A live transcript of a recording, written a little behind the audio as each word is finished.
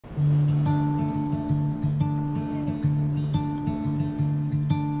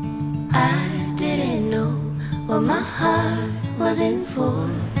wasn't for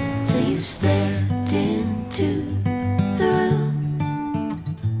till you stepped into the room.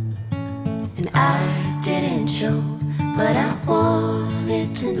 And I didn't show, but I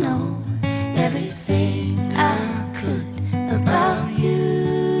wanted to know everything I could about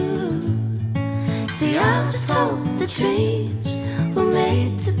you. See, I was told the dreams were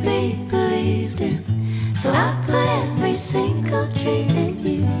made to be believed in, so I put every single dream in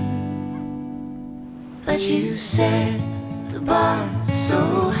you. But you said the bar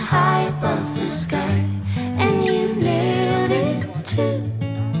so high above the sky, and you nailed it to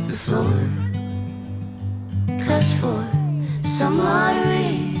the floor. 'Cause for some odd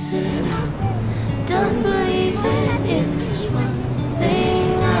reason I'm done believing in this one thing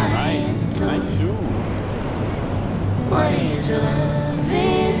I adore. What is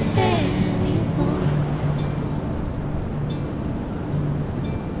loving anymore?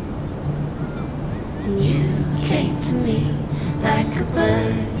 And you came to me like a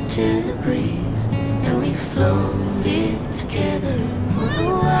bird to the breeze, and we floated together for a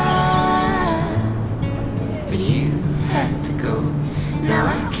while. But you had to go, now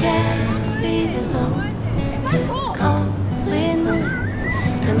I carry the load to go in the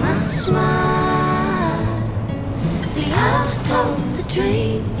wind and my smile. See, I was told the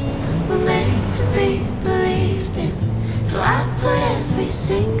dreams were made to be believed in, so I put every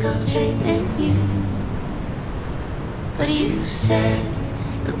single dream in you. But you said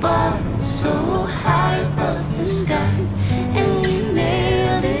the bar so high above the sky, and you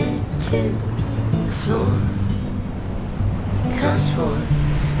nailed it to the floor. 'Cause for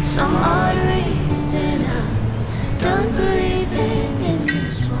some odd reason I'm done believing in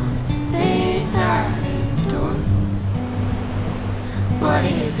this one thing I adore. What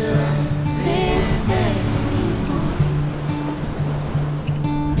is loving anymore?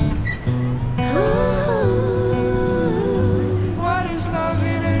 Ooh. What is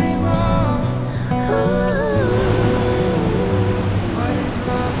loving anymore? Ooh. What is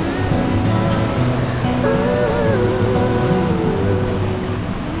loving anymore?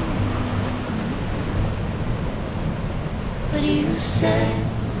 But you said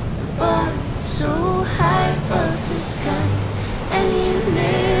the bar so high above the sky, and you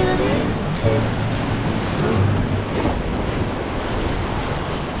nailed it to the floor.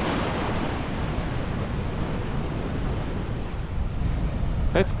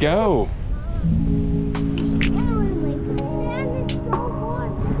 Let's go.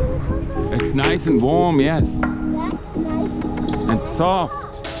 It's nice and warm, yes. And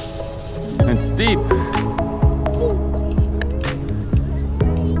soft. And steep.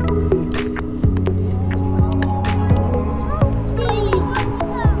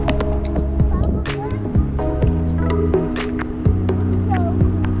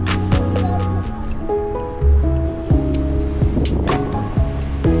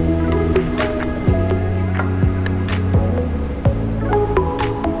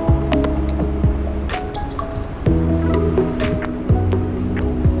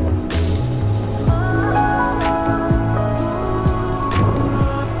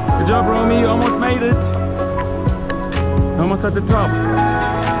 Good job, Romy. You almost made it. Almost at the top.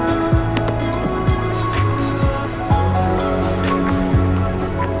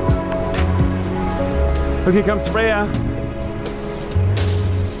 Look, here comes Freya.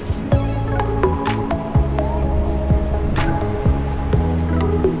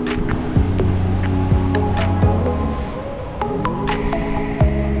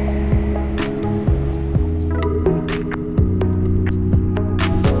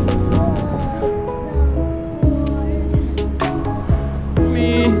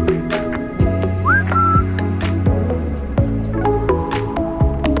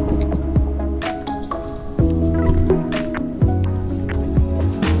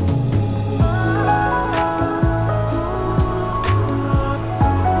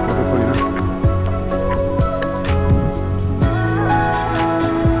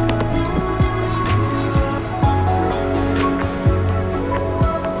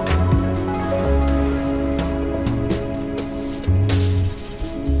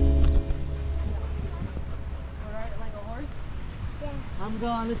 I'm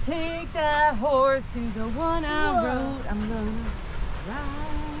gonna take that horse to the one I rode. I'm gonna ride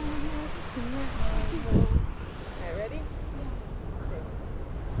the road. Okay, ready?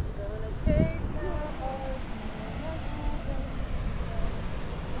 I'm gonna take that horse.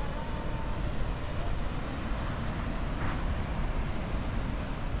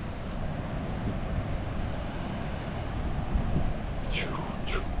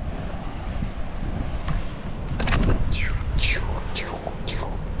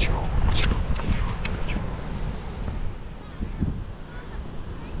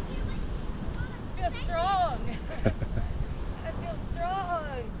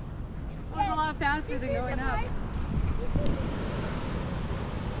 faster than going up.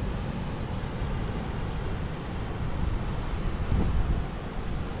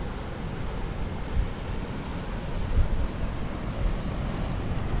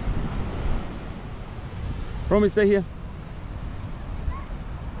 Romy, stay here.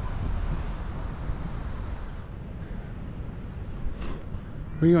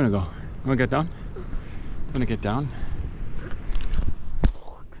 Where you wanna go? You wanna get down? Wanna get down?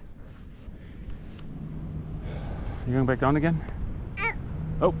 You going back down again?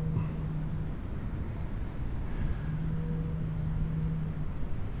 Oh.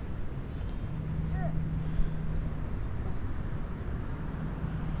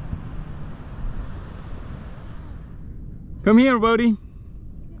 Come here, Bodhi. He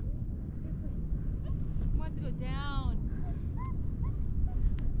wants to go down.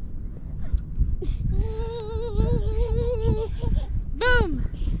 Boom!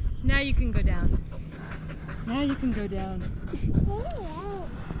 Now you can go down. Now you can go down.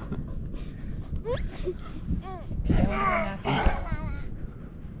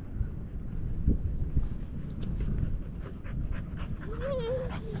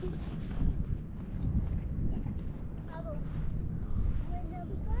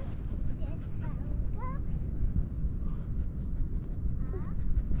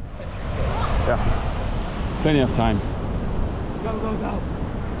 Yeah. Plenty of time. Go, go, go.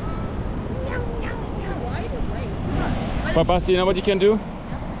 But Basti, you know what you can do? You're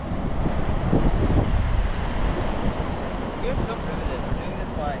so primitive. We're doing this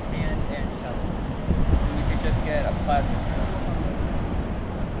by hand and shovel. We could just get a plasma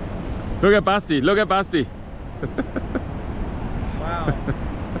drill. Look at Basti, look at Basti. Wow.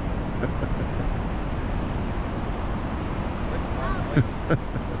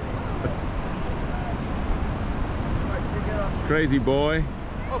 Crazy boy.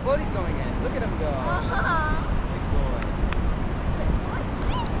 Oh, Bodhi's going in. Look at him go. Big boy.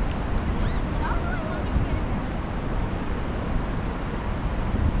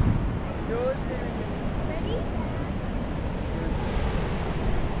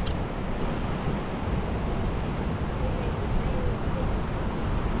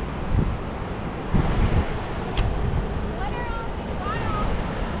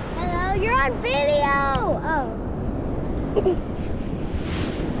 Hello, you're on video. Oh.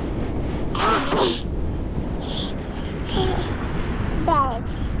 Dad.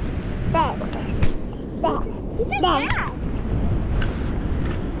 Dad. Dad. He said dad.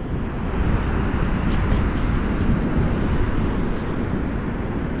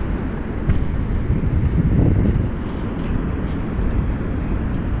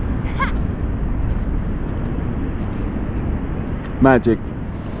 Magic.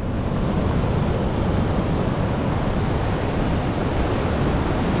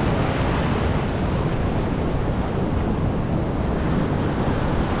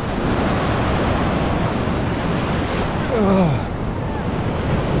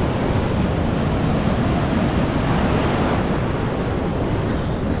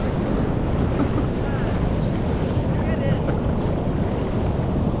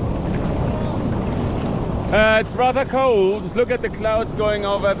 It's rather cold. Look at the clouds going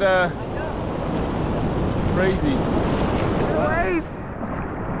over the... Crazy.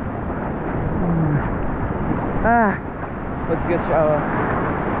 Let's get shower.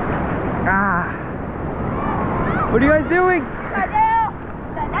 What are you guys doing?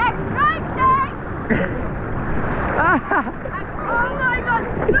 The next right thing. Oh my God.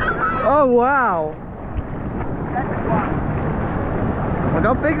 Oh wow. Look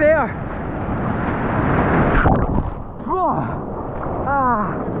how big they are.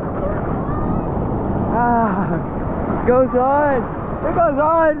 It goes on. It goes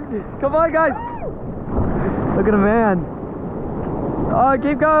on. Come on, guys. Look at the man. Oh,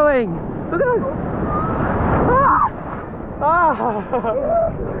 keep going. Look at us.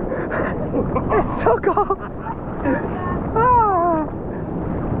 It's so cold.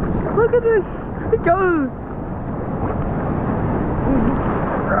 Look at this. It goes.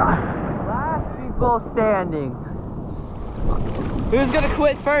 Last people standing. Who's gonna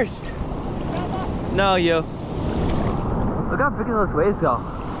quit first? No, you. Look how big those waves go.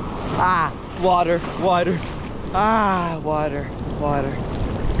 Water, water. Water, water.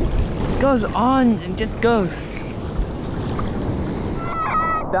 It goes on and just goes.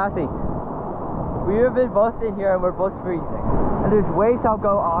 Basti, we have been both in here and we're both freezing. And there's waves that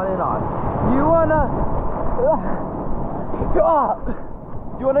go on and on. You wanna... Stop!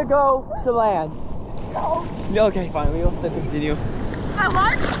 Do you wanna go to land? No. Okay, fine, we'll still continue. I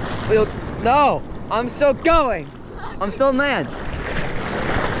what? No, I'm still going. I'm still in land.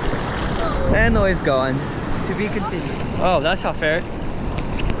 And the wave's going. To be continued. Oh, that's not fair.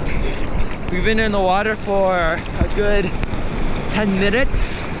 We've been in the water for a good 10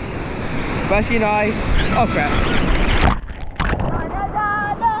 minutes. Basti and I. Oh crap.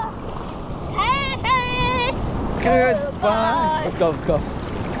 Goodbye. Let's go, let's go.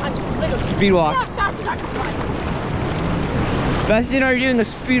 Speed walk. Basti and I are doing a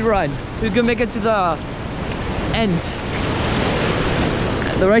speed run. We can make it to the end.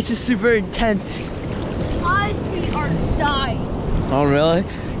 The race is super intense. My feet are dying. Oh really?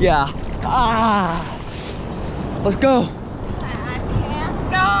 Yeah. Ah. Let's go. I can't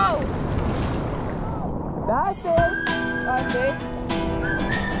go. That's it. That's it.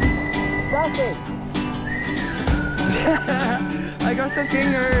 That's it. I got some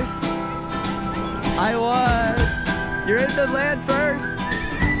fingers. I won. You're in the land first.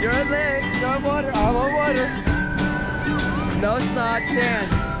 You're in land. You're on water. I'm on water. No, it's not sand.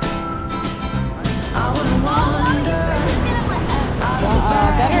 I would wander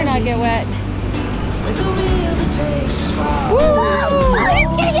Better not get wet. where the river takes far. Let's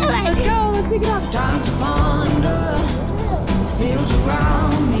go, let's pick it up. Time to ponder the fields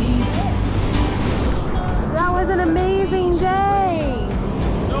around me. That was an amazing day.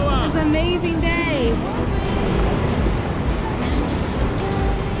 It was an amazing day.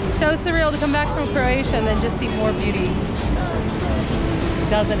 So surreal to come back from Croatia and then just see more beauty. It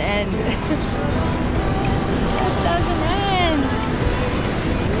doesn't end. It doesn't end.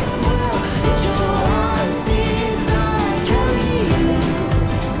 It's your honesty